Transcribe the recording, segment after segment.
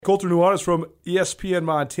Colter Nuanez from ESPN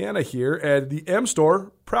Montana here, and the M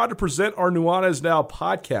Store, proud to present our Nuanez Now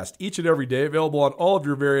podcast each and every day, available on all of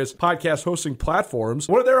your various podcast hosting platforms.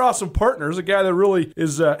 One of their awesome partners, a guy that really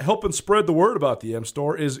is helping spread the word about the M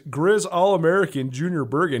Store, is Grizz All-American Junior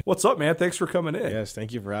Bergen. What's up, man? Thanks for coming in. Yes,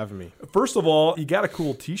 thank you for having me. First of all, you got a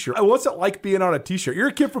cool t-shirt. What's it like being on a t-shirt? You're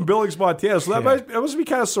a kid from Billings, Montana, so that must be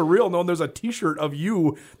kind of surreal knowing there's a t-shirt of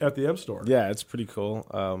you at the M Store. Yeah, it's pretty cool.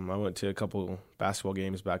 I went to a couple basketball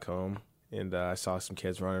games back home, and I saw some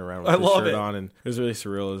kids running around with the shirt on, and it was really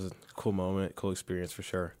surreal. It was a cool moment, cool experience for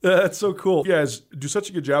sure. That's so cool. You guys do such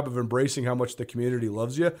a good job of embracing how much the community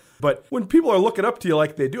loves you. But when people are looking up to you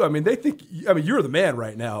like they do, they think, you're the man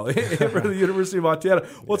right now for the University of Montana.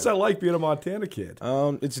 What's that like being a Montana kid?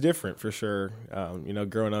 It's different for sure.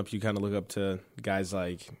 Growing up, you kind of look up to guys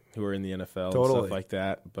like who are in the NFL and stuff like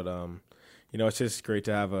that. But, it's just great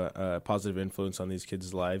to have a positive influence on these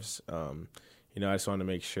kids' lives. I just want to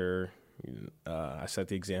make sure I set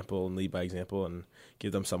the example and lead by example and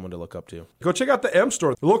give them someone to look up to. Go check out the M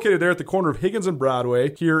Store. They're located there at the corner of Higgins and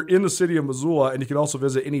Broadway here in the city of Missoula, and you can also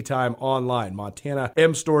visit anytime online,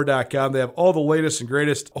 montanamstore.com. They have all the latest and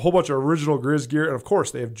greatest, a whole bunch of original Grizz gear, and of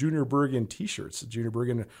course, they have Junior Bergen t-shirts. Junior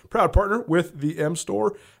Bergen, proud partner with the M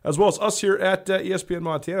Store, as well as us here at ESPN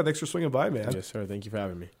Montana. Thanks for swinging by, man. Yes, sir. Thank you for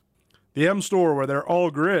having me. The M Store, where they're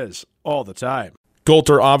all Grizz all the time.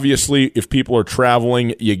 Colter, obviously, if people are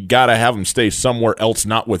traveling, you got to have them stay somewhere else,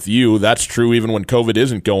 not with you. That's true even when COVID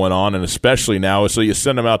isn't going on, and especially now. So you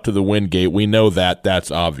send them out to the Wingate. We know that.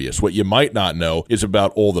 That's obvious. What you might not know is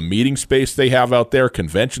about all the meeting space they have out there,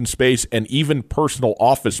 convention space, and even personal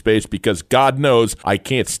office space, because God knows I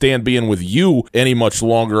can't stand being with you any much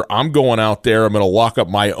longer. I'm going out there. I'm going to lock up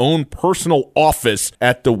my own personal office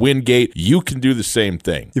at the Wingate. You can do the same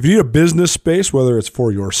thing. If you need a business space, whether it's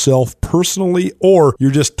for yourself personally or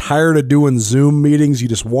you're just tired of doing Zoom meetings, you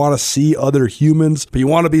just want to see other humans, but you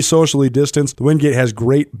want to be socially distanced, the Wingate has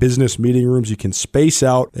great business meeting rooms. You can space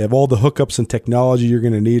out. They have all the hookups and technology you're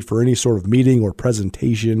going to need for any sort of meeting or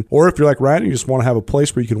presentation. Or if you're like Ryan, you just want to have a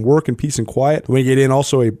place where you can work in peace and quiet, the Wingate Inn,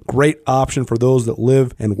 also a great option for those that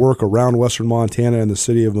live and work around Western Montana and the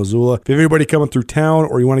city of Missoula. If you have anybody coming through town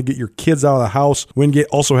or you want to get your kids out of the house, Wingate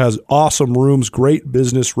also has awesome rooms, great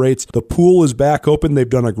business rates. The pool is back open. They've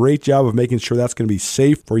done a great job of making sure that's going to be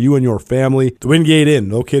safe for you and your family. The Wingate Inn,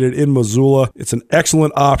 located in Missoula. It's an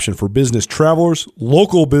excellent option for business travelers,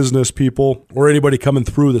 local business people, or anybody coming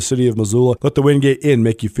through the city of Missoula. Let the Wingate Inn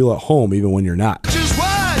make you feel at home even when you're not. Just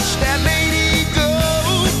watch that lady go.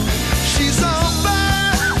 She's on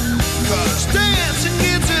fire. 'Cause dancing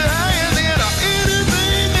gets her higher than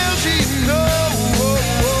anything else she knows.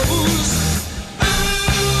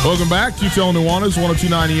 Welcome back. Tutel Nuanez,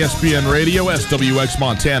 102.9 ESPN Radio, SWX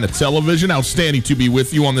Montana Television. Outstanding to be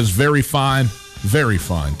with you on this very fine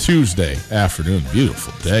Tuesday afternoon.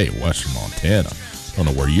 Beautiful day, Western Montana. Don't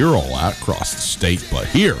know where you're all at across the state, but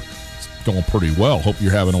here it's going pretty well. Hope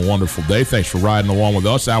you're having a wonderful day. Thanks for riding along with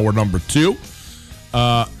us. Hour number 2.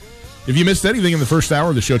 If you missed anything in the first hour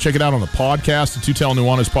of the show, check it out on the podcast. The Tutel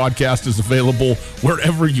Nuanez podcast is available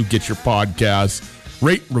wherever you get your podcasts.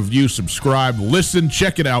 Rate, review, subscribe, listen,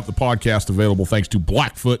 check it out. The podcast available thanks to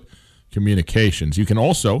Blackfoot Communications. You can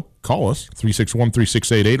also call us,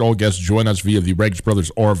 361-3688. All guests join us via the Regis Brothers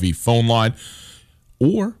RV phone line.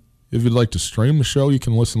 Or if you'd like to stream the show, you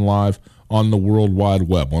can listen live on the World Wide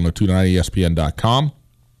Web, 1029ESPN.com.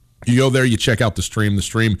 You go there, you check out the stream. The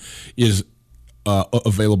stream is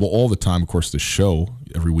available all the time. Of course, the show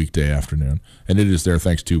every weekday afternoon. And it is there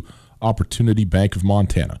thanks to Opportunity Bank of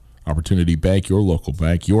Montana. Opportunity Bank, your local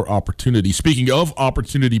bank, your opportunity. Speaking of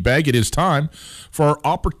Opportunity Bank, it is time for our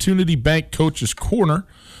Opportunity Bank Coach's Corner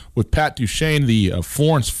with Pat Duchesne, the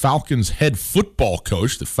Florence Falcons head football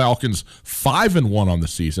coach. The Falcons 5-1 on the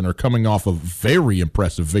season, are coming off a very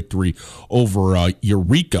impressive victory over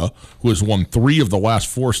Eureka, who has won 3 of the last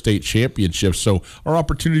 4 state championships. So our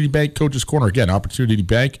Opportunity Bank Coach's Corner, again, Opportunity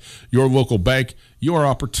Bank, your local bank, your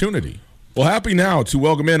opportunity. Well, happy now to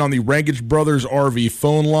welcome in on the Regis Brothers RV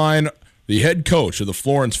phone line the head coach of the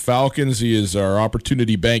Florence Falcons. He is our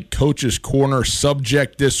Opportunity Bank Coach's Corner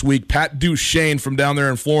subject this week, Pat Duchesne from down there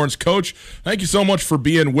in Florence. Coach, thank you so much for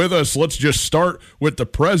being with us. Let's just start with the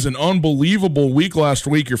present. Unbelievable week last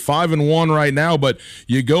week. You're 5-1 right now, but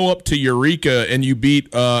you go up to Eureka and you beat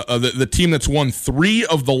the team that's won 3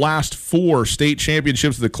 of the last 4 state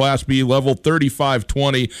championships at the Class B level,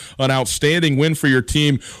 35-20, an outstanding win for your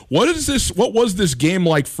team. What was this game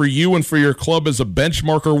like for you and for your club as a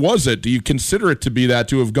benchmark, or was it? Do you consider it to be that,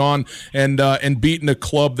 to have gone and beaten a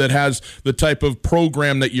club that has the type of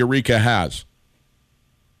program that Eureka has?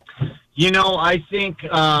 I think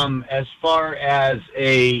as far as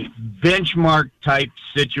a benchmark type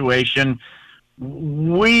situation,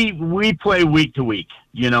 we play week to week,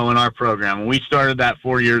 in our program. We started that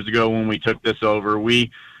 4 years ago when we took this over.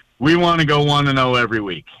 We want to go 1-0 every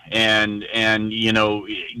week, and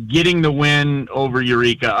getting the win over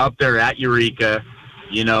Eureka up there at Eureka,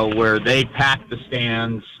 where they pack the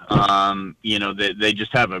stands, they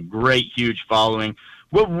just have a great, huge following.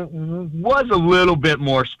 Was a little bit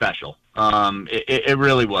more special. It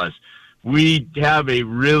really was. We have a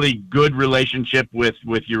really good relationship with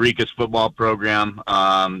Eureka's football program.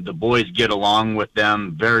 The boys get along with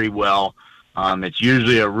them very well. It's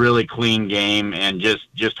usually a really clean game and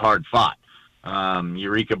just hard fought.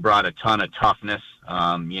 Eureka brought a ton of toughness.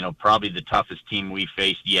 Probably the toughest team we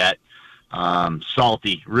faced yet.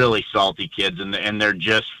 Salty, really salty kids, and they're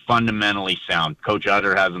just fundamentally sound. Coach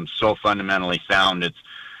Utter has them so fundamentally sound.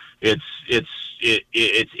 It's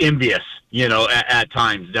envious, at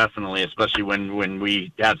times, definitely, especially when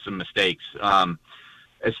we have some mistakes.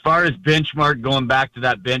 As far as benchmark, going back to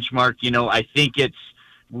that benchmark, I think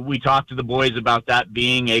we talked to the boys about that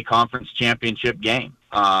being a conference championship game,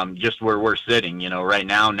 just where we're sitting, right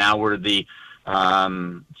now we're the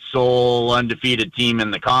sole undefeated team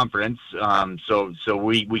in the conference. So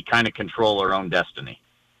we kind of control our own destiny.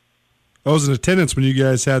 I was in attendance when you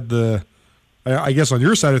guys had I guess on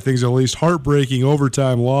your side of things at least, heartbreaking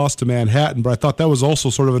overtime loss to Manhattan, but I thought that was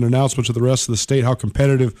also sort of an announcement to the rest of the state how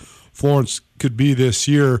competitive Florence could be this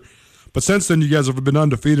year. But since then, you guys have been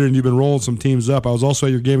undefeated and you've been rolling some teams up. I was also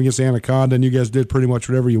at your game against Anaconda, and you guys did pretty much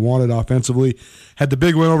whatever you wanted offensively. Had the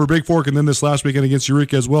big win over Big Fork, and then this last weekend against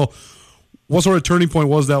Eureka as well. What sort of turning point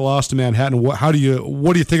was that loss to Manhattan? What do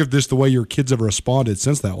you think of this, the way your kids have responded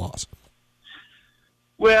since that loss?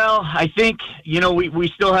 Well, I think, we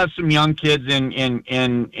still have some young kids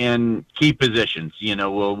in key positions.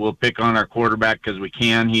 We'll pick on our quarterback because we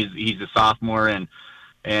can. He's a sophomore, and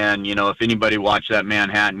if anybody watched that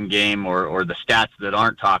Manhattan game or the stats that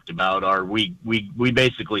aren't talked about are we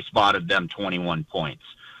basically spotted them 21 points.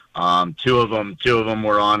 Two of them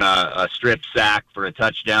were on a strip sack for a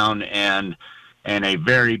touchdown and a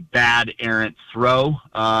very bad errant throw,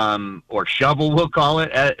 or shovel, we'll call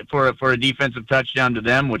it, for a defensive touchdown to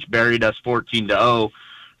them, which buried us 14-0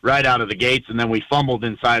 right out of the gates. And then we fumbled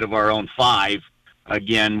inside of our own 5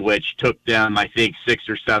 again, which took them, I think, 6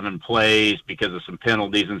 or 7 plays because of some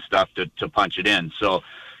penalties and stuff to punch it in. So,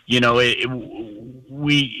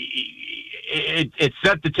 it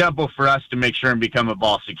set the tempo for us to make sure and become a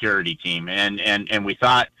ball security team. And we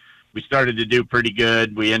thought we started to do pretty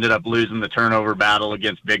good. We ended up losing the turnover battle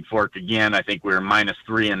against Big Fork again. I think we were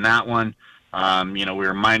 -3 in that one. We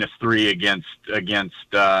were -3 against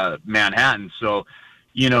Manhattan. So,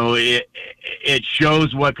 it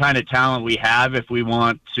shows what kind of talent we have if we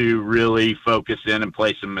want to really focus in and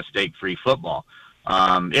play some mistake-free football.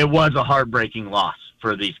 It was a heartbreaking loss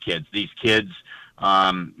for these kids. These kids,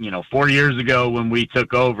 4 years ago when we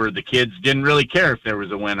took over, the kids didn't really care if there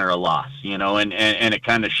was a win or a loss, and it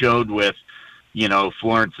kind of showed with,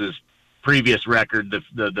 Florence's previous record,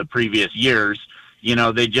 the previous years,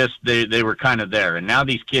 they were kind of there. And now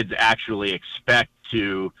these kids actually expect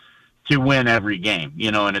to win every game,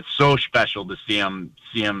 and it's so special to see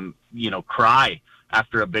them, cry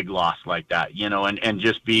after a big loss like that, and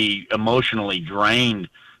just be emotionally drained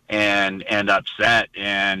and upset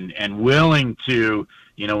and willing to,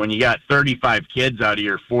 when you got 35 kids out of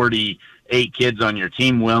your 48 kids on your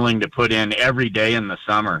team willing to put in every day in the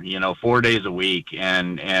summer, 4 days a week,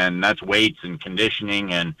 and that's weights and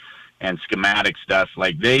conditioning and schematic stuff.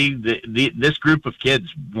 Like this group of kids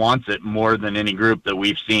wants it more than any group that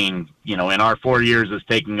we've seen, in our 4 years as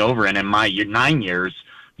taking over and in my 9 years,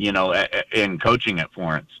 in coaching at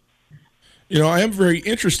Florence. I am very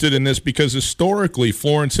interested in this because historically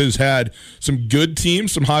Florence has had some good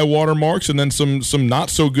teams, some high water marks, and then some not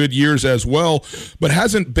so good years as well, but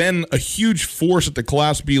hasn't been a huge force at the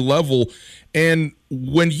Class B level. And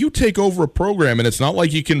when you take over a program and it's not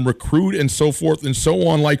like you can recruit and so forth and so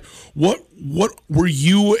on, like what were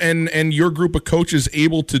you and your group of coaches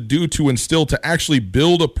able to do to instill to actually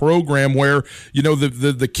build a program where,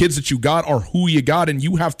 the kids that you got are who you got and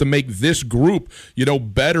you have to make this group,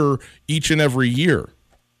 better each and every year?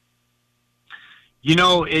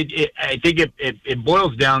 I think it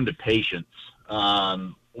boils down to patience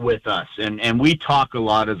with us. And we talk a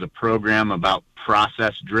lot as a program about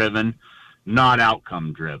process driven, not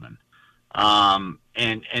outcome driven.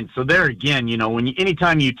 And so there again,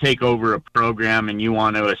 anytime you take over a program and you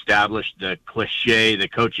want to establish the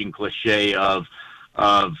coaching cliche of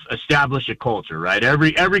establish a culture, right?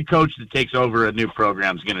 Every coach that takes over a new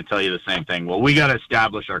program is going to tell you the same thing. Well, we got to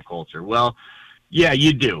establish our culture. Well, yeah,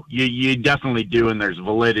 you do. You definitely do, and there's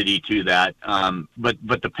validity to that. But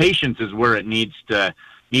the patience is where it needs to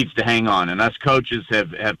hang on, and us coaches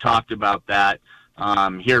have talked about that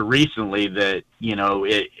here recently. That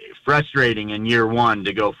it frustrating in year 1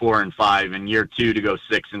 to go 4-5, and year 2 to go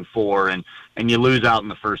 6-4, and you lose out in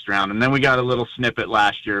the first round. And then we got a little snippet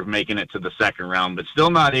last year of making it to the second round, but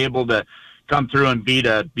still not able to come through and beat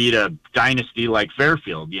a dynasty like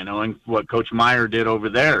Fairfield, and what Coach Meyer did over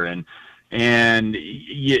there. And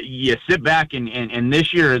you sit back, and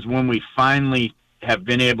this year is when we finally have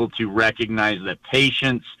been able to recognize that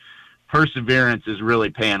patience, perseverance is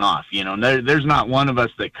really paying off. There's not one of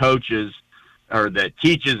us that coaches or that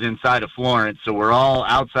teaches inside of Florence, so we're all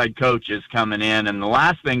outside coaches coming in, and the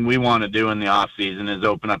last thing we want to do in the off season is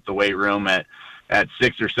open up the weight room at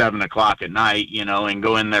 6 or 7 o'clock at night, and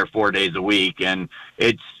go in there 4 days a week. And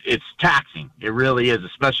it's taxing. It really is,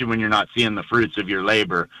 especially when you're not seeing the fruits of your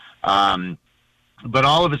labor. But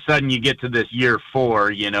all of a sudden you get to this year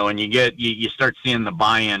 4, and you start seeing the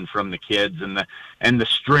buy-in from the kids and the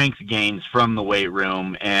strength gains from the weight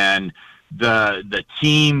room, and the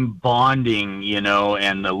team bonding,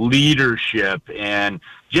 and the leadership, and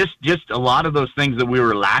just a lot of those things that we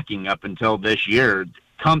were lacking up until this year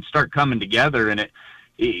start coming together, and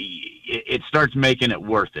it starts making it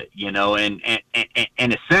worth it,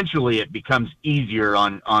 and essentially it becomes easier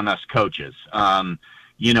on us coaches.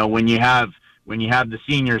 When you have the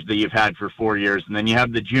seniors that you've had for 4 years, and then you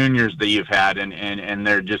have the juniors that you've had, and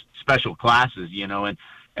they're just special classes,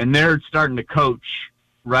 and they're starting to coach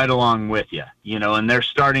right along with you, and they're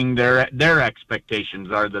starting their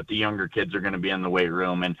expectations are that the younger kids are going to be in the weight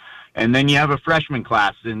room, and then you have a freshman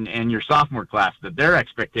class and your sophomore class that their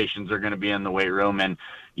expectations are going to be in the weight room, and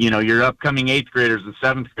your upcoming 8th graders and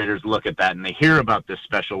 7th graders look at that and they hear about this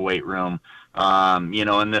special weight room,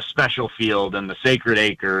 and this special field and the sacred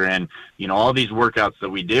acre, and all these workouts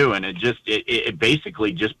that we do, and it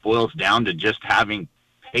basically just boils down to just having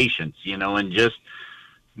patience, and just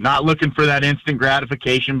not looking for that instant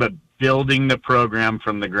gratification, but building the program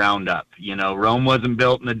from the ground up. Rome wasn't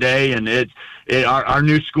built in a day, and our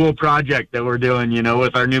new school project that we're doing,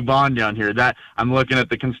 with our new bond down here, that I'm looking at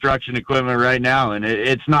the construction equipment right now, and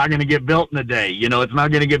it's not going to get built in a day. It's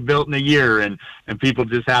not going to get built in a year, and people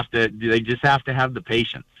just have to have the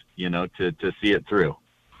patience, to see it through.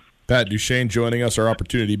 Pat Duchesne joining us, our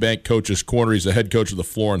Opportunity Bank Coach's Corner. He's the head coach of the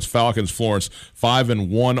Florence Falcons. Florence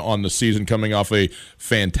 5-1 on the season, coming off a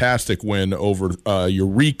fantastic win over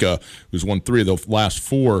Eureka, who's won 3 of the last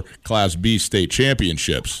 4 Class B state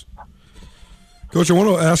championships. Coach, I want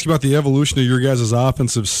to ask you about the evolution of your guys'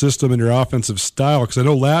 offensive system and your offensive style, because I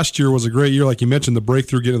know last year was a great year, like you mentioned, the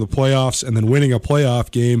breakthrough, getting to the playoffs and then winning a playoff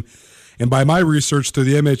game. And by my research through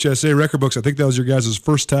the MHSA record books, I think that was your guys'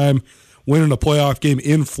 first time winning a playoff game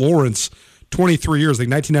in Florence. 23 years. I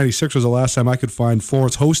think 1996 was the last time I could find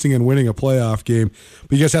Florence hosting and winning a playoff game.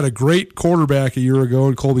 But you guys had a great quarterback a year ago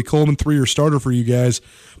in Colby Coleman, 3-year starter for you guys.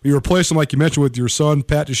 But you replaced him, like you mentioned, with your son,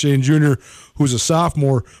 Pat Duchesne Jr., who's a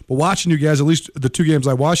sophomore. But watching you guys, at least the 2 games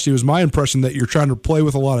I watched, it was my impression that you're trying to play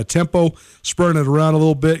with a lot of tempo, spreading it around a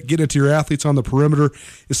little bit, getting it to your athletes on the perimeter.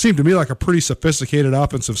 It seemed to me like a pretty sophisticated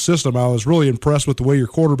offensive system. I was really impressed with the way your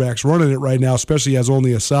quarterback's running it right now, especially as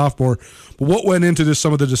only a sophomore. But what went into this,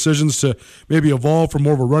 some of the decisions to maybe evolve from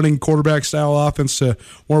more of a running quarterback style offense to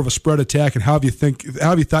more of a spread attack, and how have you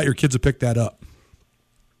thought your kids have picked that up?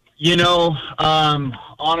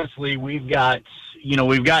 Honestly, we've got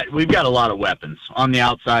a lot of weapons on the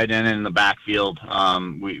outside and in the backfield.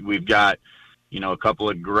 We've got, a couple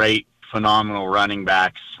of great, phenomenal running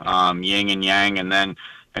backs, yin and yang, and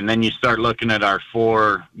then you start looking at our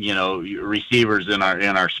 4, receivers in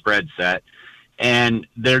our spread set, and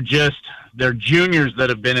they're juniors that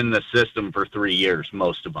have been in the system for 3 years,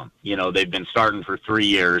 most of them. They've been starting for 3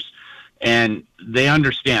 years, and they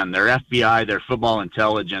understand their FBI, their football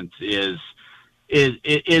intelligence is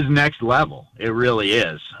next level. It really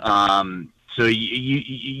is. So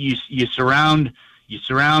you surround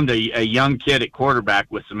a young kid at quarterback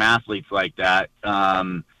with some athletes like that.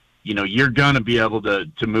 You're going to be able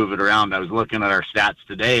to move it around. I was looking at our stats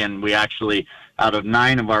today, and we actually, out of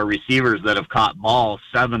 9 of our receivers that have caught balls,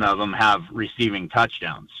 7 of them have receiving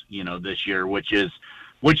touchdowns, this year, which is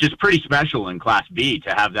pretty special in Class B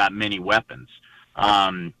to have that many weapons.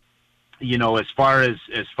 As far as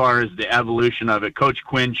the evolution of it, Coach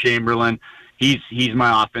Quinn Chamberlain, he's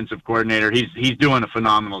my offensive coordinator. He's doing a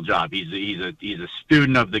phenomenal job. He's a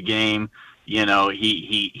student of the game.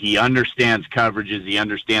 He understands coverages. He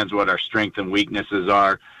understands what our strengths and weaknesses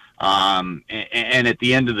are. And at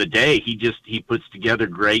the end of the day, he puts together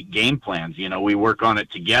great game plans. We work on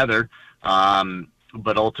it together,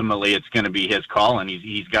 but ultimately it's going to be his call, and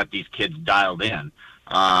he's got these kids dialed in.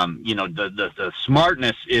 The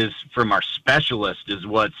smartness is from our specialist is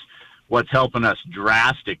what's helping us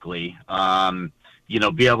drastically.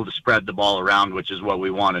 Be able to spread the ball around, which is what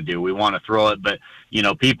we want to do. We want to throw it, but,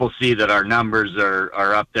 people see that our numbers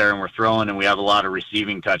are up there and we're throwing and we have a lot of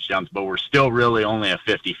receiving touchdowns, but we're still really only a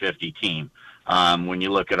 50-50 team. When you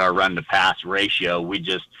look at our run to pass ratio,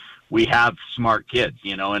 we have smart kids,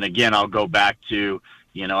 and again, I'll go back to,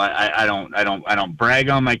 I don't brag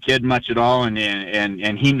on my kid much at all.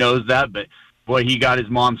 And he knows that, but boy, he got his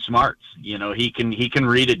mom smarts. He can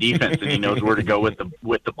read a defense and he knows where to go with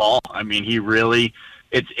the ball. I mean, he really,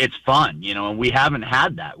 it's fun, and we haven't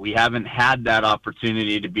had that. We haven't had that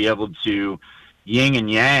opportunity to be able to yin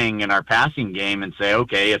and yang in our passing game and say,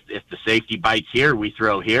 okay, if the safety bites here, we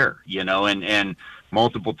throw here, and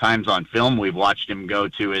multiple times on film, we've watched him go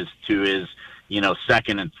to his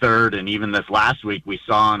second and third. And even this last week, we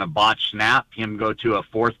saw on a botched snap, him go to a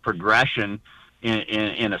fourth progression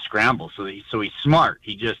in a scramble. So he's smart.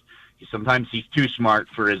 Sometimes he's too smart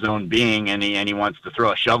for his own being, and he wants to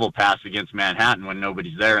throw a shovel pass against Manhattan when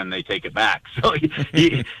nobody's there and they take it back. So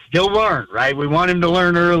he'll learn, right? We want him to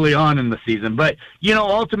learn early on in the season. But,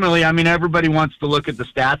 ultimately, I mean, everybody wants to look at the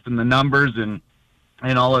stats and the numbers and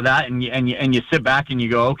all of that, and you sit back and you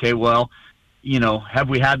go, okay, well, have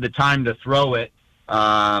we had the time to throw it,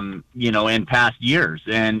 in past years?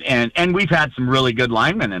 And we've had some really good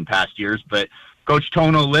linemen in past years, but Coach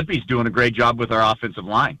Tono Lippy's doing a great job with our offensive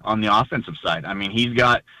line on the offensive side. I mean, he's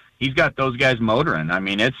got those guys motoring. I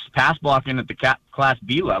mean, it's pass blocking at the Class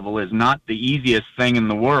B level is not the easiest thing in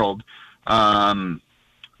the world to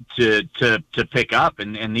pick up.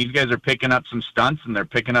 And these guys are picking up some stunts and they're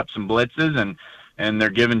picking up some blitzes and they're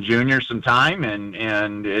giving juniors some time.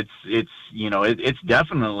 And it's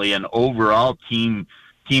definitely an overall team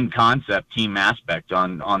concept, team aspect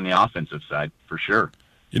on the offensive side for sure.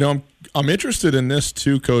 I'm interested in this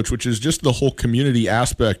too, Coach, which is just the whole community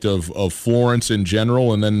aspect of Florence in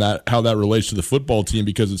general, and then how that relates to the football team,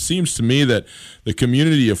 because it seems to me that the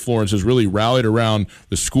community of Florence has really rallied around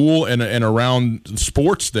the school and around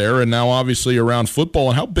sports there, and now obviously around football.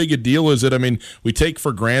 And how big a deal is it? I mean, we take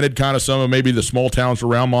for granted kind of some of maybe the small towns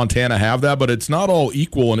around Montana have that, but it's not all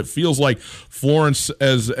equal, and it feels like Florence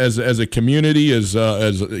as a community, as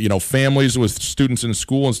families with students in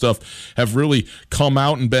school and stuff have really come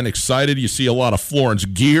out and been excited. You see a lot of Florence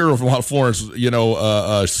gear, a lot of Florence,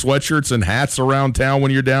 sweatshirts and hats around town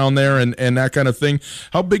when you're down there and that kind of thing.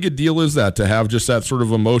 How big a deal is that to have just that sort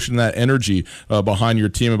of emotion, that energy behind your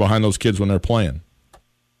team and behind those kids when they're playing?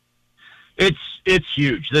 It's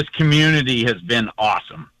huge. This community has been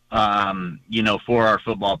awesome, for our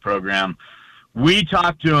football program. We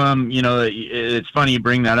talked to them, it's funny you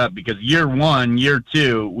bring that up because year one, year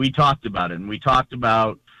two, we talked about it. And we talked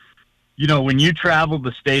about, when you travel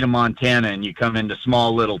the state of Montana and you come into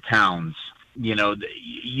small little towns,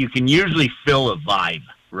 you can usually feel a vibe,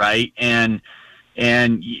 right? And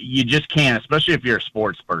you just can't, especially if you're a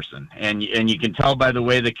sports person. And you can tell by the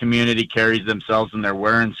way the community carries themselves and they're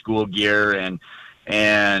wearing school gear and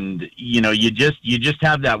you just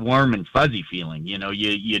have that warm and fuzzy feeling.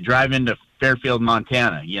 You drive into Fairfield,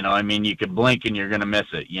 Montana, you could blink and you're going to miss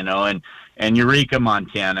it, and Eureka,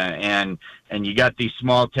 Montana, and you got these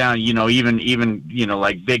small towns, even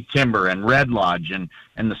like Big Timber and Red Lodge and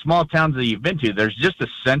the small towns that you've been to, there's just a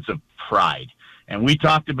sense of pride. And we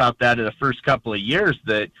talked about that in the first couple of years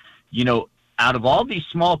that, out of all these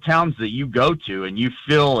small towns that you go to and you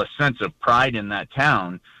feel a sense of pride in that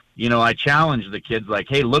town, I challenge the kids like,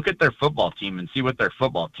 hey, look at their football team and see what their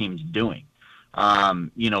football team's doing.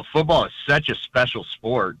 Football is such a special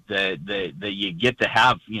sport that you get to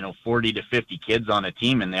have, 40 to 50 kids on a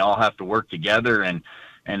team and they all have to work together and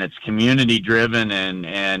it's community driven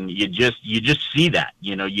and you just see that,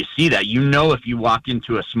 you see that, if you walk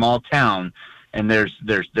into a small town and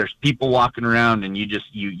there's people walking around and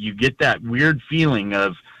you get that weird feeling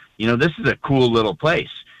of, this is a cool little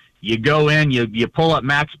place. You go in, you pull up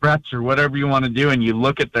Max Preps or whatever you want to do, and you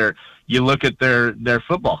look at their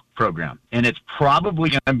football program, and it's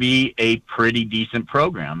probably going to be a pretty decent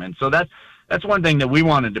program. And so that's one thing that we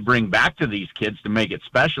wanted to bring back to these kids to make it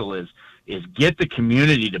special is get the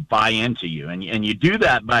community to buy into you, and you do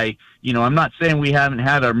that by, I'm not saying we haven't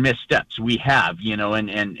had our missteps, we have,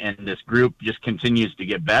 and this group just continues to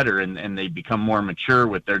get better, and they become more mature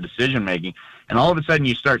with their decision making, and all of a sudden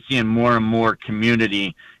you start seeing more and more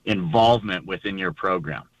community involvement within your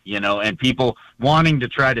program. and people wanting to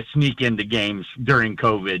try to sneak into games during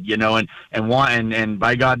COVID, and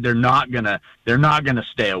by God, they're not gonna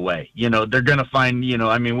stay away. They're gonna find,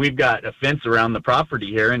 we've got a fence around the property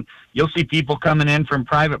here, and you'll see people coming in from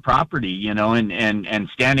private property, and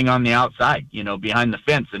standing on the outside, behind the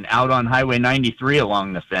fence, and out on Highway 93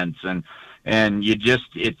 along the fence, and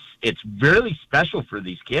it's really special for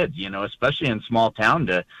these kids, especially in small town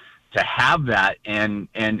to have that, and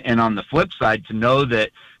on the flip side, to know that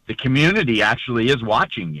the community actually is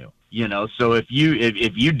watching you, so if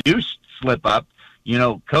you do slip up,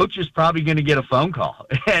 coach is probably going to get a phone call.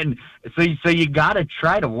 And so you got to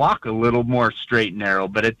try to walk a little more straight and narrow,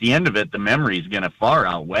 but at the end of it, the memory is going to far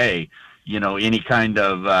outweigh, any kind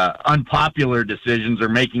of unpopular decisions or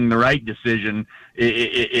making the right decision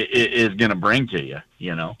is going to bring to you,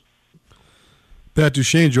 Pat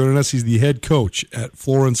Duchesne joining us. He's the head coach at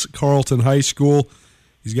Florence Carlton High School.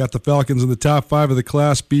 He's got the Falcons in the top 5 of the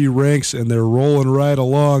Class B ranks, and they're rolling right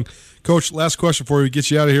along. Coach, last question for you.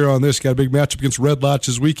 Get you out of here on this. Got a big matchup against Red Lodge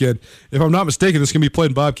this weekend. If I'm not mistaken, this is going to be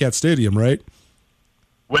played in Bobcat Stadium, right?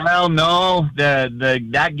 Well, no.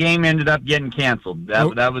 That game ended up getting canceled.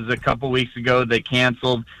 That was a couple weeks ago. They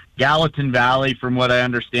canceled. Gallatin Valley, from what I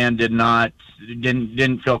understand,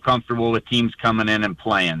 didn't feel comfortable with teams coming in and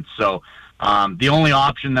playing. So the only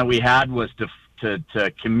option that we had was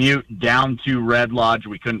to commute down to Red Lodge.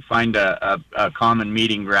 We couldn't find a common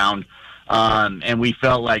meeting ground. And we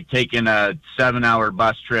felt like taking a 7-hour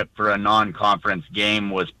bus trip for a non-conference game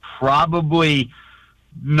was probably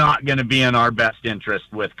not going to be in our best interest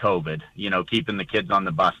with COVID, keeping the kids on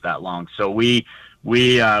the bus that long. So we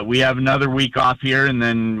have another week off here, and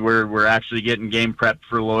then we're actually getting game prepped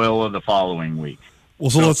for Loyola the following week. Well,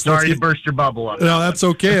 so sorry to burst your bubble up. No, that's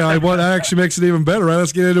okay. That actually makes it even better, right?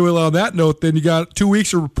 Let's get into it on that note. Then you got 2 weeks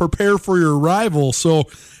to prepare for your rival. So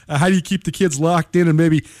how do you keep the kids locked in and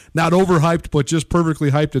maybe not overhyped, but just perfectly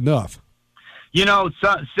hyped enough?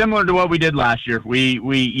 Similar to what we did last year. We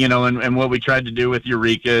and what we tried to do with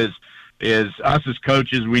Eureka is us as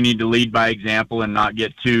coaches, we need to lead by example and not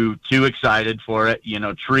get too excited for it.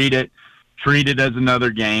 Treat it as another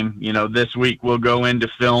game. This week we'll go into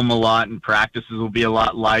film a lot, and practices will be a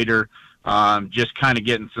lot lighter. Just kind of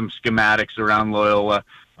getting some schematics around Loyola.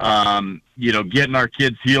 Getting our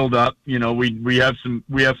kids healed up. We have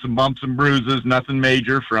some bumps and bruises, nothing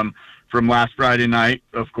major from last Friday night,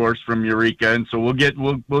 of course, from Eureka. And so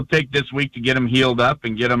we'll take this week to get them healed up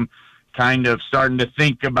and get them kind of starting to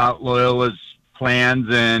think about Loyola's plans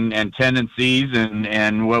and tendencies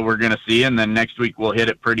and what we're going to see. And then next week we'll hit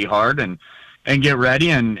it pretty hard and get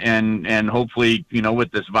ready and hopefully,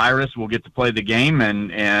 with this virus, we'll get to play the game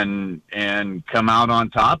and come out on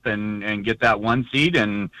top and get that 1 seed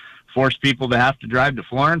and force people to have to drive to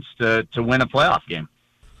Florence to win a playoff game.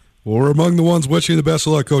 Well, we're among the ones wishing you the best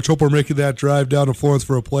of luck, Coach. Hope we're making that drive down to Florence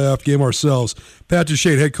for a playoff game ourselves. Pat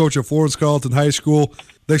Duchesne, head coach at Florence Carlton High School.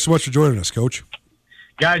 Thanks so much for joining us, Coach.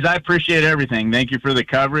 Guys, I appreciate everything. Thank you for the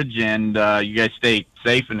coverage, and you guys stay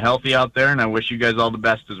safe and healthy out there, and I wish you guys all the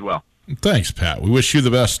best as well. Thanks, Pat. We wish you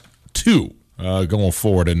the best, too, going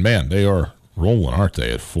forward. And, man, they are rolling, aren't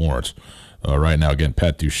they, at Florence right now. Again,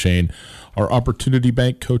 Pat Duchesne, our Opportunity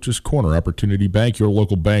Bank Coach's Corner. Opportunity Bank, your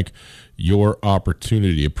local bank, your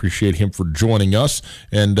opportunity. Appreciate him for joining us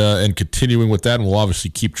and continuing with that. And we'll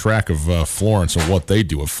obviously keep track of Florence and what they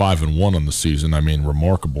do at 5-1 on the season. I mean,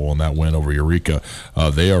 remarkable on that win over Eureka.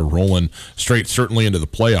 They are rolling straight, certainly into the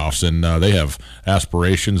playoffs, and they have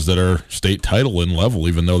aspirations that are state title in level,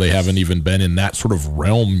 even though they haven't even been in that sort of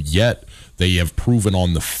realm yet. They have proven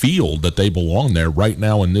on the field that they belong there right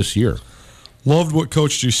now in this year. Loved what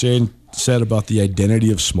Coach Duchesne said about the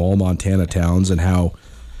identity of small Montana towns and how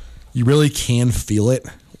you really can feel it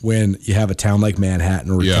when you have a town like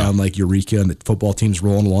Manhattan or a town like Eureka and the football team's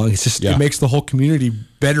rolling along. It's just it makes the whole community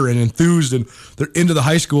better and enthused, and they're into the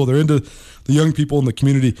high school. They're into the young people in the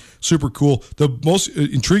community. Super cool. The most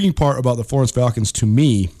intriguing part about the Florence Falcons to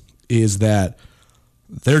me is that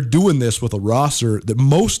they're doing this with a roster that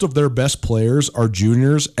most of their best players are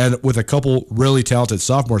juniors and with a couple really talented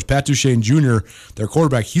sophomores. Pat Duchesne Jr., their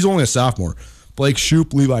quarterback, he's only a sophomore. Blake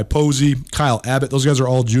Shoup, Levi Posey, Kyle Abbott, those guys are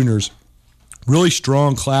all juniors. Really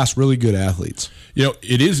strong class, really good athletes.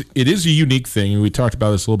 It is a unique thing, and we talked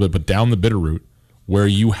about this a little bit, but down the Bitterroot, where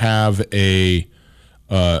you have a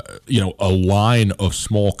line of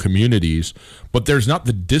small communities, but there's not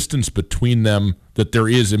the distance between them that there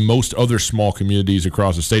is in most other small communities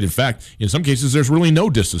across the state. In fact, in some cases, there's really no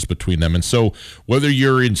distance between them. And so whether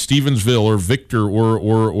you're in Stevensville or Victor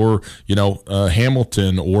or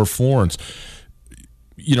Hamilton or Florence,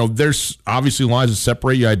 there's obviously lines that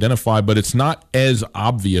separate you, identify, but it's not as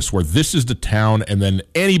obvious where this is the town and then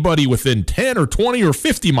anybody within 10 or 20 or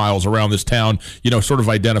 50 miles around this town, sort of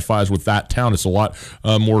identifies with that town. It's a lot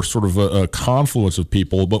more sort of a confluence of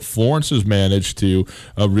people, but Florence has managed to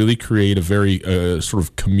really create a very sort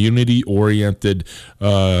of community-oriented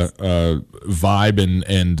vibe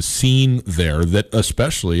and scene there that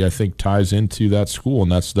especially, I think, ties into that school,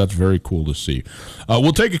 and that's very cool to see.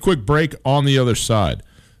 We'll take a quick break. On the other side,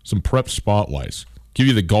 some prep spotlights, give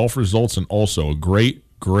you the golf results, and also a great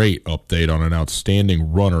update on an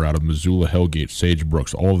outstanding runner out of Missoula Hellgate, Sage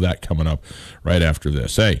Brooks. All of that coming up right after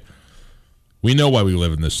this. Hey, we know why we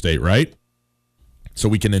live in this state, right? So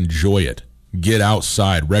we can enjoy it. Get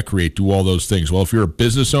outside, recreate, do all those things. Well, if you're a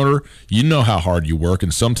business owner, you know how hard you work,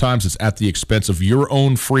 and sometimes it's at the expense of your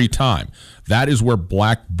own free time. That is where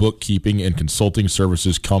Black Bookkeeping and Consulting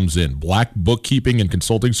Services comes in. Black Bookkeeping and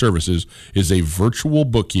Consulting Services is a virtual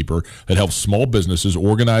bookkeeper that helps small businesses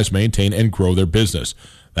organize, maintain, and grow their business.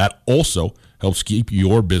 That also helps keep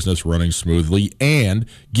your business running smoothly and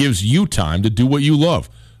gives you time to do what you love.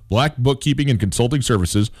 Black Bookkeeping and Consulting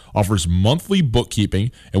Services offers monthly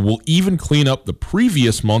bookkeeping and will even clean up the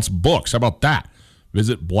previous month's books. How about that?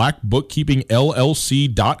 Visit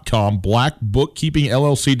blackbookkeepingllc.com,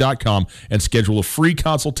 blackbookkeepingllc.com, and schedule a free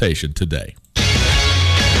consultation today.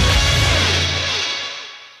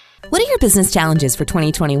 What are your business challenges for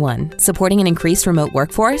 2021? Supporting an increased remote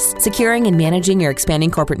workforce? Securing and managing your expanding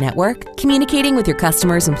corporate network? Communicating with your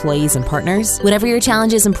customers, employees, and partners? Whatever your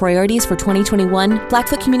challenges and priorities for 2021,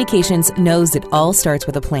 Blackfoot Communications knows it all starts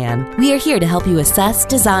with a plan. We are here to help you assess,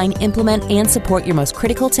 design, implement, and support your most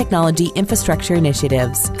critical technology infrastructure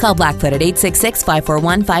initiatives. Call Blackfoot at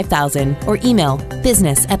 866-541-5000 or email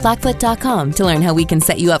business@blackfoot.com to learn how we can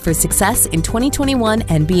set you up for success in 2021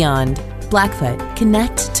 and beyond. Blackfoot,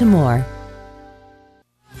 connect to more.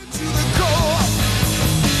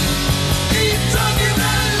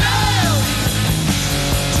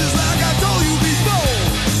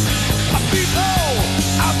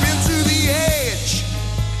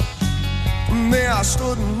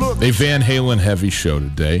 A Van Halen heavy show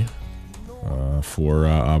today for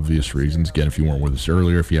obvious reasons. Again, if you weren't with us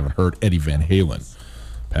earlier, if you haven't heard, Eddie Van Halen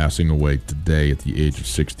passing away today at the age of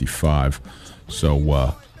 65.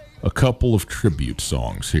 So, a couple of tribute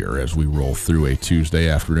songs here as we roll through a Tuesday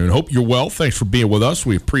afternoon. Hope you're well. Thanks for being with us.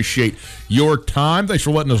 We appreciate your time. Thanks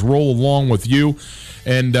for letting us roll along with you.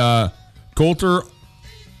 And, Coulter,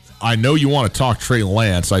 I know you want to talk Trey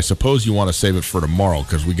Lance. I suppose you want to save it for tomorrow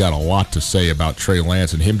because we got a lot to say about Trey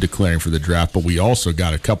Lance and him declaring for the draft, but we also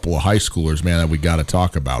got a couple of high schoolers, man, that we got to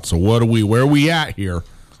talk about. So where are we at here?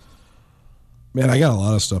 Man, I got a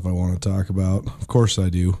lot of stuff I want to talk about. Of course I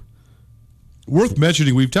do. Worth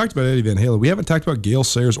mentioning, we've talked about Eddie Van Halen. We haven't talked about Gale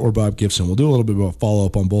Sayers or Bob Gibson. We'll do a little bit of a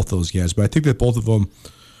follow-up on both those guys, but I think that both of them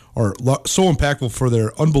are so impactful for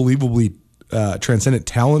their unbelievably transcendent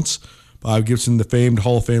talents. Bob Gibson, the famed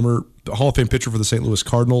Hall of Fame pitcher for the St. Louis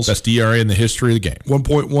Cardinals. Best ERA in the history of the game.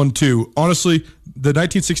 1.12. Honestly, the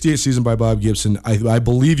 1968 season by Bob Gibson, I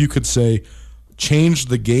believe you could say, changed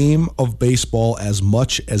the game of baseball as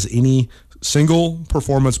much as any single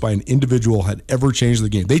performance by an individual had ever changed the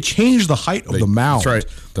game. They changed the height of the mound. That's right.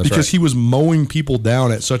 Because he was mowing people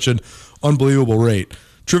down at such an unbelievable rate.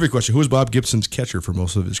 Trivia question, who was Bob Gibson's catcher for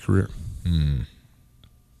most of his career?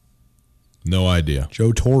 No idea.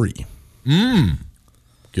 Joe Torre.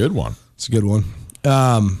 Good one. It's a good one.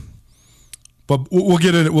 But we'll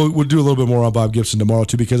get in. We'll do a little bit more on Bob Gibson tomorrow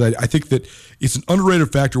too, because I think that it's an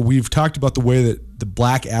underrated factor. We've talked about the way that the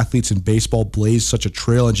black athletes in baseball blaze such a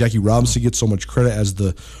trail, and Jackie Robinson gets so much credit as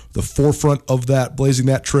the forefront of that, blazing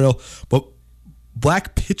that trail. But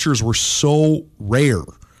black pitchers were so rare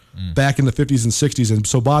back in the 50s and 60s, and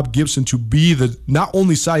so Bob Gibson to be the not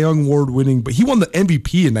only Cy Young Award winning, but he won the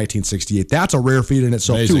MVP in 1968. That's a rare feat in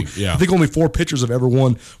itself. Amazing. Too. Yeah. I think only 4 or 5 pitchers ever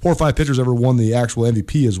won the actual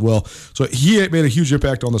MVP as well. So he made a huge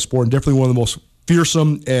impact on the sport, and definitely one of the most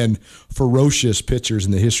fearsome and ferocious pitchers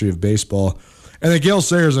in the history of baseball. And then Gale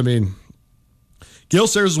Sayers, Gale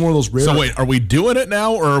Sayers is one of those rare. So wait, are we doing it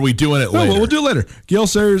now or are we doing it later? No, we'll do it later. Gale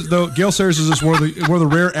Sayers is just one of the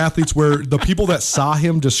rare athletes where the people that saw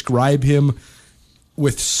him describe him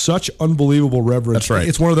with such unbelievable reverence. That's right.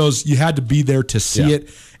 It's one of those you had to be there to see it,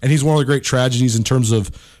 and he's one of the great tragedies in terms of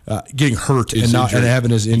getting hurt and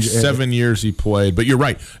having his injury. 7 years he played, but you're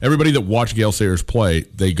right. Everybody that watched Gale Sayers play,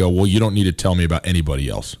 they go, "Well, you don't need to tell me about anybody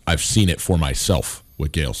else. I've seen it for myself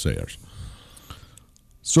with Gale Sayers."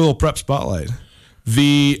 So a little prep spotlight.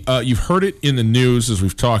 You've heard it in the news as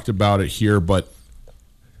we've talked about it here, but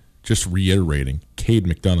just reiterating, Cade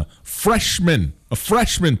McDonough, a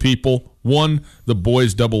freshman, people, won the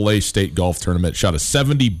boys AA state golf tournament. Shot a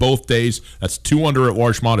 70 both days. That's 2 under at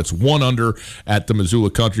Larchmont. It's 1 under at the Missoula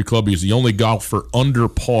Country Club. He's the only golfer under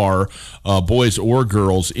par, boys or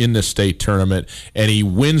girls, in the state tournament, and he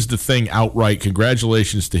wins the thing outright.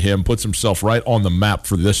 Congratulations to him. Puts himself right on the map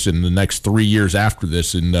for this in the next 3 years after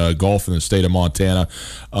this in golf in the state of Montana,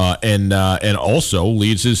 and also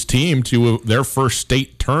leads his team to their first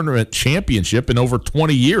state tournament championship in over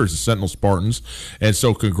 20 years, the Sentinel Spartans. And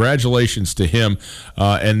so congratulations to him.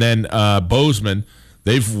 And then Bozeman,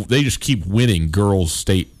 they just keep winning girls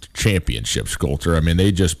state championships, Coulter. I mean,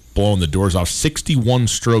 they just blown the doors off. 61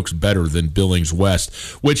 strokes better than Billings West,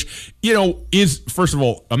 which, is, first of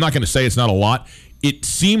all, I'm not going to say it's not a lot. It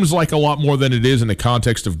seems like a lot more than it is in the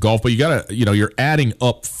context of golf, but you got to, you're adding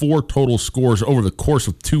up 4 total scores over the course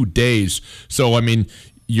of 2 days. So, I mean,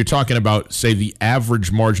 you're talking about, say, the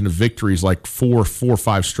average margin of victory is like 4 or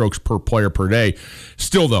 5 strokes per player per day.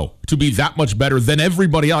 Still, though, to be that much better than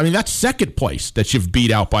everybody else, I mean, that's second place that you've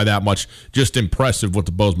beat out by that much. Just impressive what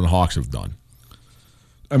the Bozeman Hawks have done.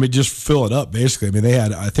 I mean, just fill it up, basically. I mean,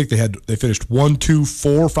 they finished 1, 2,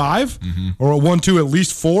 4, 5, or 1, 2, at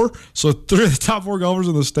least 4. So 3 of the top 4 golfers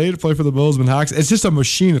in the state play for the Bozeman Hawks. It's just a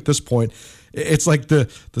machine at this point. It's like the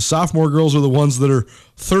sophomore girls are the ones that are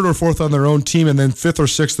 3rd or 4th on their own team, and then 5th or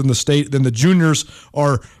 6th in the state. Then the juniors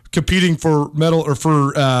are competing for medal or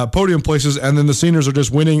for podium places, and then the seniors are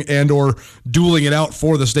just winning and or dueling it out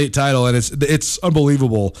for the state title. And it's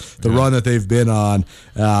unbelievable the run that they've been on.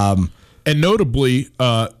 And notably,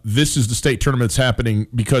 this is the state tournament that's happening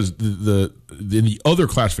because in the other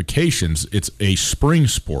classifications, it's a spring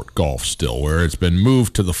sport golf still, where it's been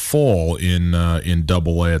moved to the fall in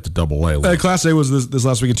AA at the AA level. Class A was this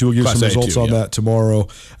last weekend too. We'll give some results on that tomorrow.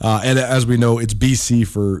 And as we know, it's BC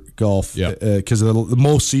for golf because the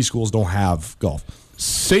most C schools don't have golf.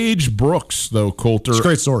 Sage Brooks, though, Coulter. It's a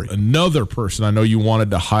great story. Another person I know you wanted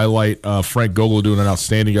to highlight. Frank Gogol doing an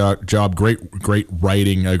outstanding job. Great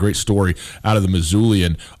writing, a great story out of the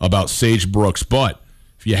Missoulian about Sage Brooks. But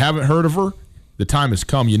if you haven't heard of her, the time has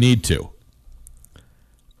come. You need to.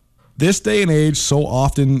 This day and age, so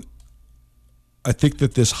often, I think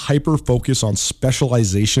that this hyper focus on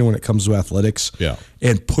specialization when it comes to athletics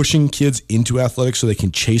and pushing kids into athletics so they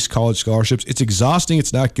can chase college scholarships, it's exhausting.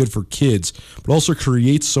 It's not good for kids, but also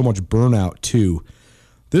creates so much burnout too.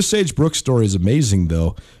 This Sage Brooks story is amazing,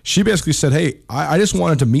 though. She basically said, hey, I just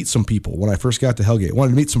wanted to meet some people when I first got to Hellgate. I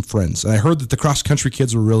wanted to meet some friends, and I heard that the cross-country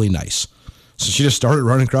kids were really nice. So she just started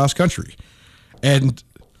running cross-country. And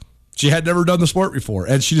she had never done the sport before,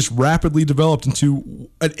 and she just rapidly developed into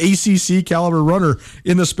an ACC caliber runner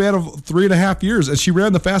in the span of 3.5 years. And she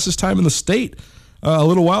ran the fastest time in the state a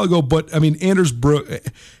little while ago. But I mean, Anders,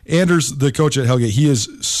 the coach at Hellgate, he is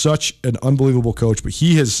such an unbelievable coach. But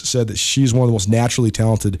he has said that she's one of the most naturally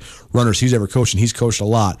talented runners he's ever coached, and he's coached a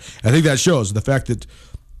lot. And I think that shows the fact that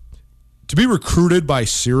to be recruited by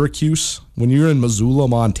Syracuse when you're in Missoula,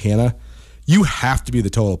 Montana, you have to be the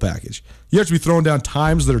total package. You have to be throwing down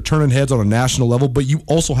times that are turning heads on a national level, but you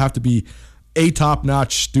also have to be a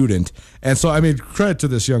top-notch student. And so, I mean, credit to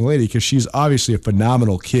this young lady because she's obviously a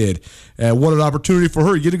phenomenal kid. And what an opportunity for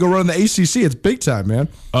her. You get to go run the ACC. It's big time, man.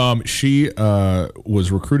 She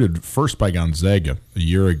was recruited first by Gonzaga a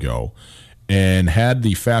year ago and had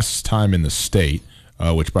the fastest time in the state,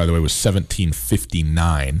 which, by the way, was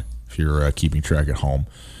 17:59, if you're keeping track at home,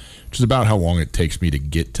 which is about how long it takes me to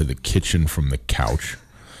get to the kitchen from the couch.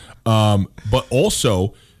 But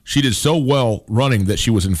also, she did so well running that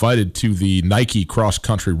she was invited to the Nike Cross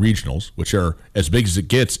Country Regionals, which are as big as it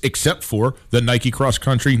gets, except for the Nike Cross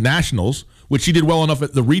Country Nationals, which she did well enough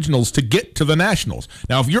at the regionals to get to the Nationals.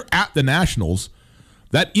 Now, if you're at the Nationals,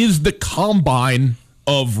 that is the combine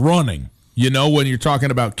of running. You know, when you're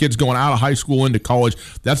talking about kids going out of high school into college,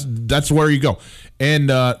 that's where you go. And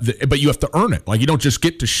but you have to earn it. Like, you don't just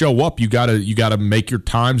get to show up. You gotta make your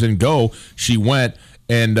times and go. She went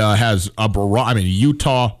and has a barrage. I mean,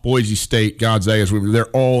 Utah, Boise State, Gonzaga, they're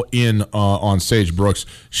all in on Sage Brooks.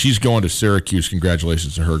 She's going to Syracuse.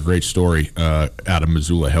 Congratulations to her. Great story out of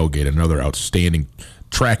Missoula Hellgate. Another outstanding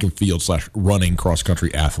track and field / running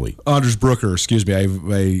cross-country athlete. Anders Brooker, excuse me.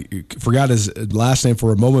 I forgot his last name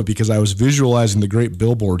for a moment because I was visualizing the great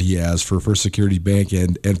billboard he has for First Security Bank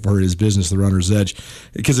and for his business, The Runner's Edge,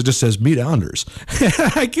 because it just says, meet Anders.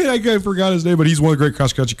 I forgot his name, but he's one of the great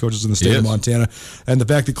cross-country coaches in the state of Montana. And the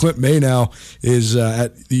fact that Clint May now is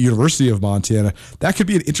at the University of Montana, that could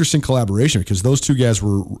be an interesting collaboration because those two guys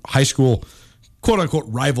were high school quote-unquote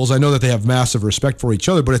rivals. I know that they have massive respect for each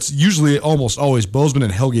other, but it's usually almost always Bozeman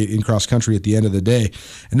and Hellgate in cross-country at the end of the day.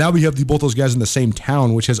 And now we have both those guys in the same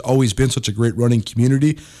town, which has always been such a great running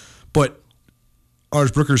community. But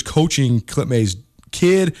Orange Brooker's coaching Clint May's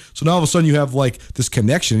kid. So now all of a sudden you have like this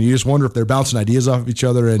connection, and you just wonder if they're bouncing ideas off of each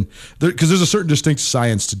other. And because there's a certain distinct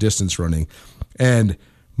science to distance running, and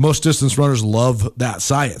most distance runners love that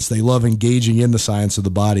science. They love engaging in the science of the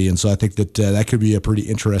body. And so I think that that could be a pretty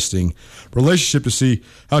interesting relationship to see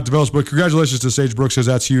how it develops. But congratulations to Sage Brooks, because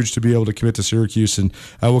that's huge to be able to commit to Syracuse. And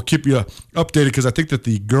we'll keep you updated, because I think that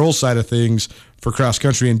the girls' side of things for cross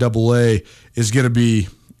country in AA is going to be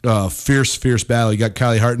fierce battle. You got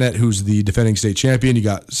Kylie Hartnett, who's the defending state champion. You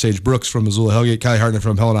got Sage Brooks from Missoula Hellgate, Kylie Hartnett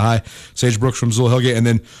from Helena High, Sage Brooks from Missoula Hellgate, and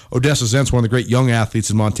then Odessa Zentz, one of the great young athletes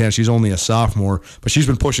in Montana. She's only a sophomore, but she's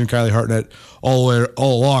been pushing Kylie Hartnett all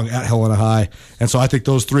along at Helena High. And so I think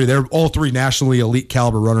those three, they're all three nationally elite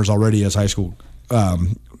caliber runners already as high school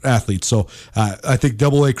athletes. So I think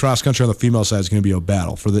AA cross country on the female side is going to be a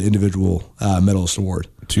battle for the individual medalist award.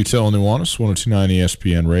 Tutel and Nuanez, 102.9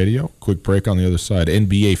 ESPN Radio. Quick break on the other side.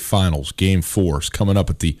 NBA Finals, Game 4 is coming up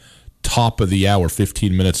at the top of the hour,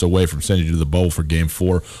 15 minutes away from sending you to the bowl for Game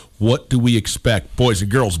 4. What do we expect? Boys and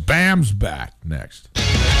girls, Bam's back next.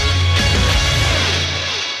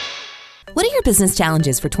 What are your business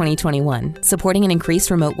challenges for 2021? Supporting an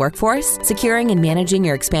increased remote workforce? Securing and managing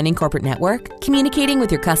your expanding corporate network? Communicating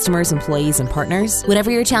with your customers, employees, and partners? Whatever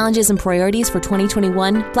your challenges and priorities for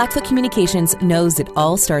 2021, Blackfoot Communications knows it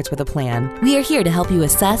all starts with a plan. We are here to help you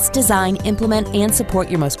assess, design, implement, and support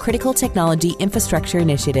your most critical technology infrastructure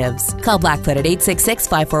initiatives. Call Blackfoot at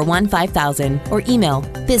 866-541-5000 or email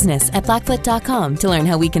business@blackfoot.com to learn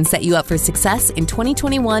how we can set you up for success in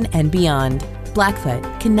 2021 and beyond.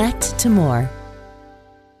 Blackfoot, connect to more.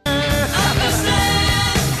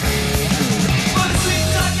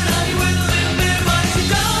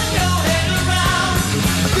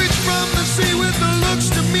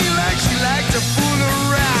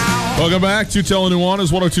 Welcome back to Tutel and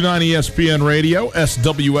Nuanez, 102.9 ESPN Radio,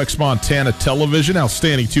 SWX Montana Television.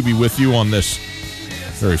 Outstanding to be with you on this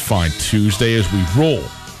very fine Tuesday as we roll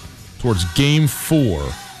towards Game 4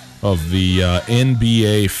 of the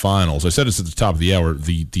NBA Finals. I said it's at the top of the hour.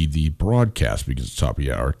 The broadcast begins at the top of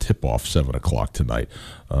the hour. Tip-off 7 o'clock tonight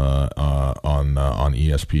on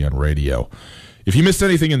ESPN Radio. If you missed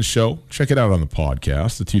anything in the show, check it out on the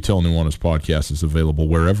podcast. The Tutel and Nuanez podcast is available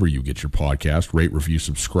wherever you get your podcast. Rate, review,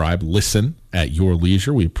 subscribe, listen at your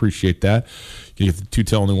leisure. We appreciate that. You get the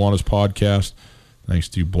Tutel and Nuanez podcast thanks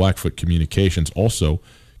to Blackfoot Communications. Also,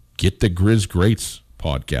 get the Grizz Greats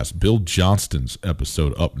podcast. Bill Johnston's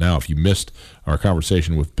episode up now. If you missed our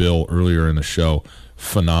conversation with Bill earlier in the show,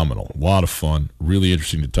 phenomenal. A lot of fun. Really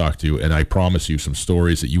interesting to talk to. And I promise you some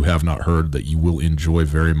stories that you have not heard that you will enjoy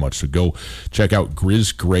very much. So go check out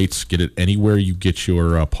Grizz Greats. Get it anywhere you get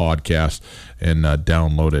your podcast and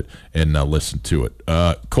download it and listen to it.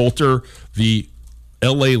 Coulter, the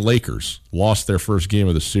LA Lakers lost their first game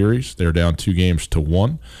of the series. They're down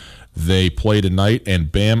 2-1. They play tonight, and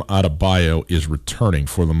Bam Adebayo is returning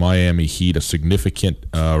for the Miami Heat. A significant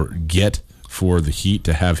get for the Heat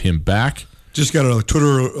to have him back. Just got a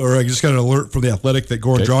Twitter, or I just got an alert from The Athletic that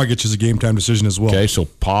Goran Dragic is a game-time decision as well. Okay, so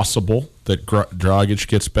possible that Dragic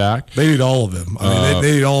gets back. They need all of them. I mean,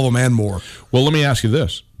 they need all of them and more. Well, let me ask you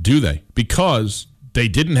this. Do they? Because they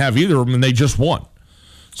didn't have either of them, and they just won.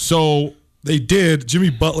 So they did. Jimmy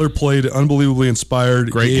Butler played an unbelievably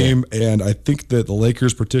inspired game, and I think that the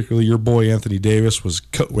Lakers, particularly your boy Anthony Davis, was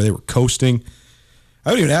where they were coasting. I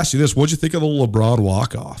haven't even asked you this. What did you think of the LeBron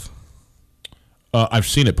walk-off? I've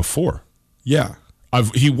seen it before. Yeah.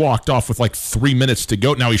 He walked off with like 3 minutes to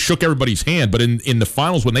go. Now, he shook everybody's hand, but in the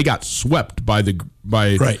finals when they got swept by the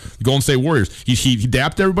Golden State Warriors, he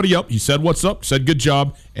dapped everybody up. He said, "What's up?" Said, "Good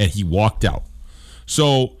job," and he walked out.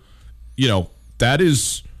 So, that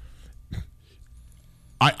is...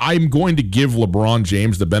 I'm going to give LeBron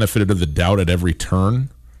James the benefit of the doubt at every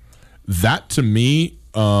turn. That, to me,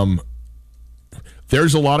 there's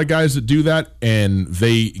a lot of guys that do that, and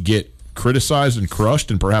they get criticized and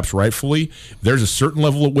crushed, and perhaps rightfully. There's a certain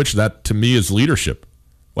level at which that, to me, is leadership.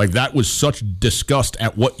 Like, that was such disgust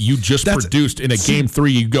at what you just produced in a Game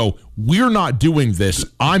 3. You go, we're not doing this.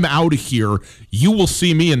 I'm out of here. You will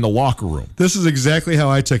see me in the locker room. This is exactly how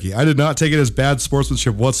I took it. I did not take it as bad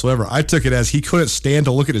sportsmanship whatsoever. I took it as he couldn't stand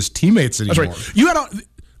to look at his teammates anymore.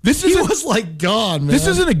 That's right. He was like gone, man. This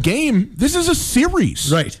isn't a game. This is a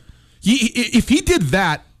series. Right. If he did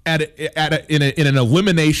that in an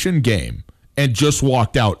elimination game and just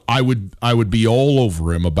walked out, I would be all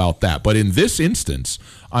over him about that. But in this instance,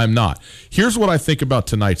 I'm not. Here's what I think about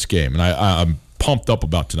tonight's game, and I'm pumped up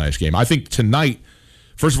about tonight's game. I think tonight,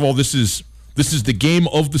 first of all, this is the game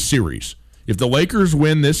of the series. If the Lakers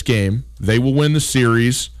win this game, they will win the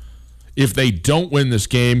series. If they don't win this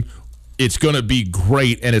game, it's going to be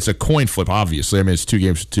great, and it's a coin flip, obviously. I mean, it's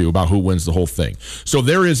 2-2 about who wins the whole thing. So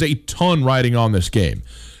there is a ton riding on this game.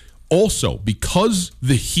 Also, because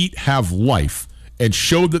the Heat have life and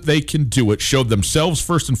showed that they can do it, showed themselves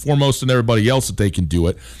first and foremost and everybody else that they can do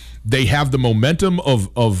it, they have the momentum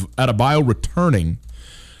of Adebayo returning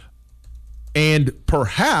and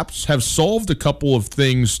perhaps have solved a couple of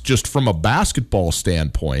things just from a basketball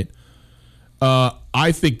standpoint.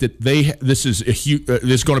 I think that this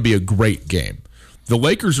is going to be a great game. The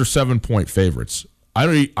Lakers are 7-point favorites.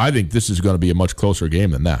 I think this is going to be a much closer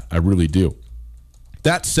game than that. I really do.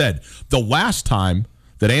 That said, the last time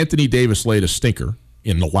that Anthony Davis laid a stinker,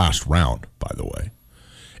 in the last round, by the way,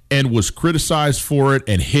 and was criticized for it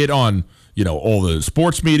and hit on, all the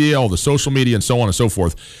sports media, all the social media, and so on and so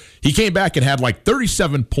forth, he came back and had like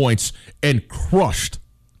 37 points and crushed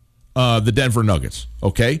the Denver Nuggets,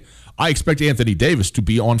 okay? I expect Anthony Davis to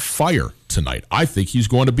be on fire tonight. I think he's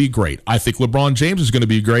going to be great. I think LeBron James is going to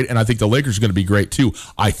be great, and I think the Lakers are going to be great too.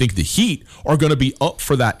 I think the Heat are going to be up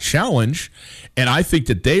for that challenge, and I think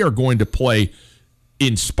that they are going to play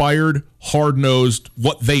inspired, hard-nosed,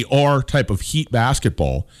 what they are type of Heat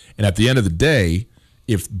basketball. And at the end of the day,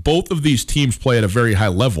 if both of these teams play at a very high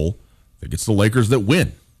level, I think it's the Lakers that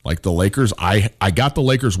win. Like the Lakers, I got the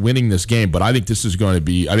Lakers winning this game, but I think this is going to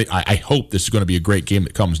be, I hope this is going to be a great game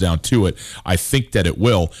that comes down to it. I think that it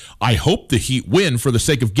will. I hope the Heat win for the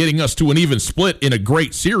sake of getting us to an even split in a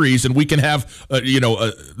great series, and we can have,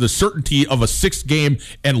 the certainty of a 6th game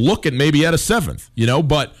and look at maybe at a 7th,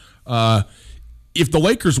 But if the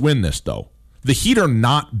Lakers win this, though, the Heat are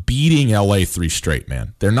not beating LA 3 straight,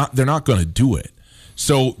 man. They're not going to do it.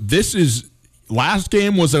 So this is. Last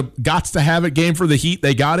game was a gots-to-have-it game for the Heat.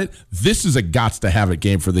 They got it. This is a gots-to-have-it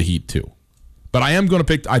game for the Heat, too. But I am going to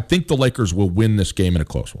pick – I think the Lakers will win this game in a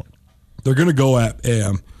close one. They're going to go at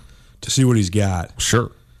Bam to see what he's got.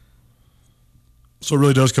 Sure. So it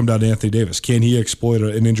really does come down to Anthony Davis. Can he exploit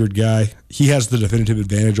an injured guy? He has the definitive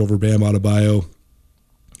advantage over Bam Adebayo.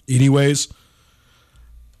 Anyways,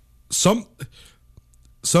 sometimes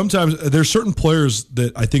there's certain players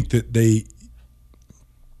that I think that they –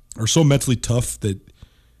 are so mentally tough that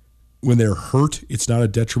when they're hurt, it's not a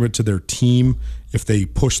detriment to their team if they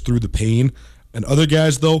push through the pain. And other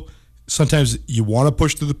guys, though, sometimes you want to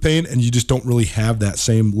push through the pain and you just don't really have that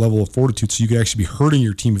same level of fortitude, so you can actually be hurting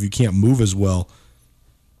your team if you can't move as well.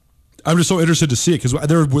 I'm just so interested to see it because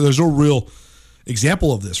there's no real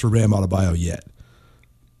example of this for Bam Adebayo yet.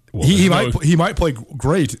 Well, he might play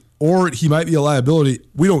great, or he might be a liability.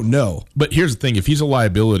 We don't know. But here's the thing: if he's a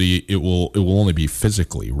liability, it will only be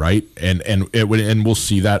physically, right? And we'll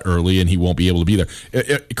see that early, and he won't be able to be there.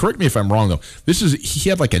 Correct me if I'm wrong, though. He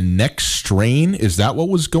had like a neck strain. Is that what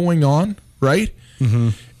was going on, right? Mm-hmm.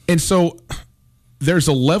 And so there's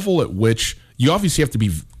a level at which you obviously have to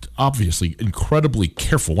be incredibly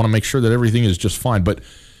careful. Want to make sure that everything is just fine, but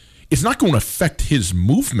it's not going to affect his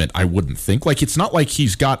movement, I wouldn't think. Like, it's not like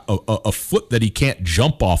he's got a foot that he can't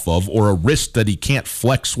jump off of or a wrist that he can't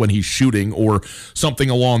flex when he's shooting or something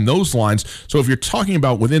along those lines. So if you're talking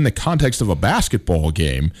about within the context of a basketball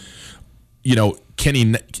game,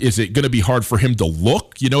 is it going to be hard for him to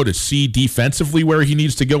look, to see defensively where he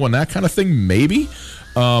needs to go and that kind of thing? Maybe.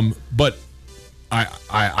 But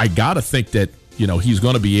I got to think that, he's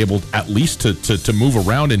going to be able at least to move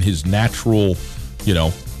around in his natural,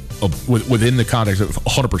 within the context of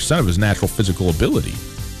 100% of his natural physical ability.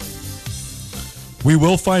 We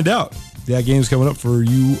will find out. That game's coming up for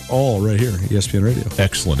you all right here, ESPN Radio.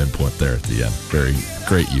 Excellent input there at the end. Very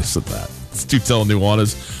great use of that. It's Tutel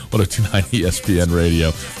Nuanez, 102.9 ESPN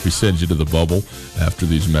Radio. We send you to the bubble after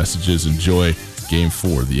these messages. Enjoy Game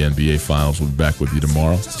 4 of the NBA Finals. We'll be back with you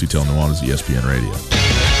tomorrow. It's Tutel Nuanez, ESPN Radio.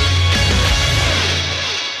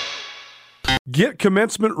 Get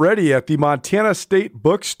commencement ready at the Montana State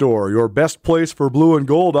Bookstore, your best place for blue and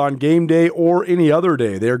gold on game day or any other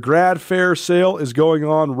day. Their grad fair sale is going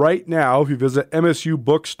on right now if you visit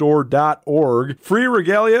msubookstore.org. Free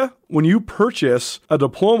regalia when you purchase a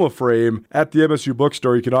diploma frame at the MSU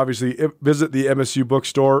Bookstore. You can obviously visit the MSU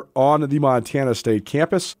Bookstore on the Montana State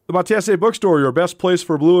campus. The Montana State Bookstore, your best place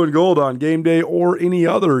for blue and gold on game day or any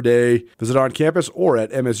other day. Visit on campus or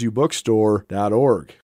at msubookstore.org.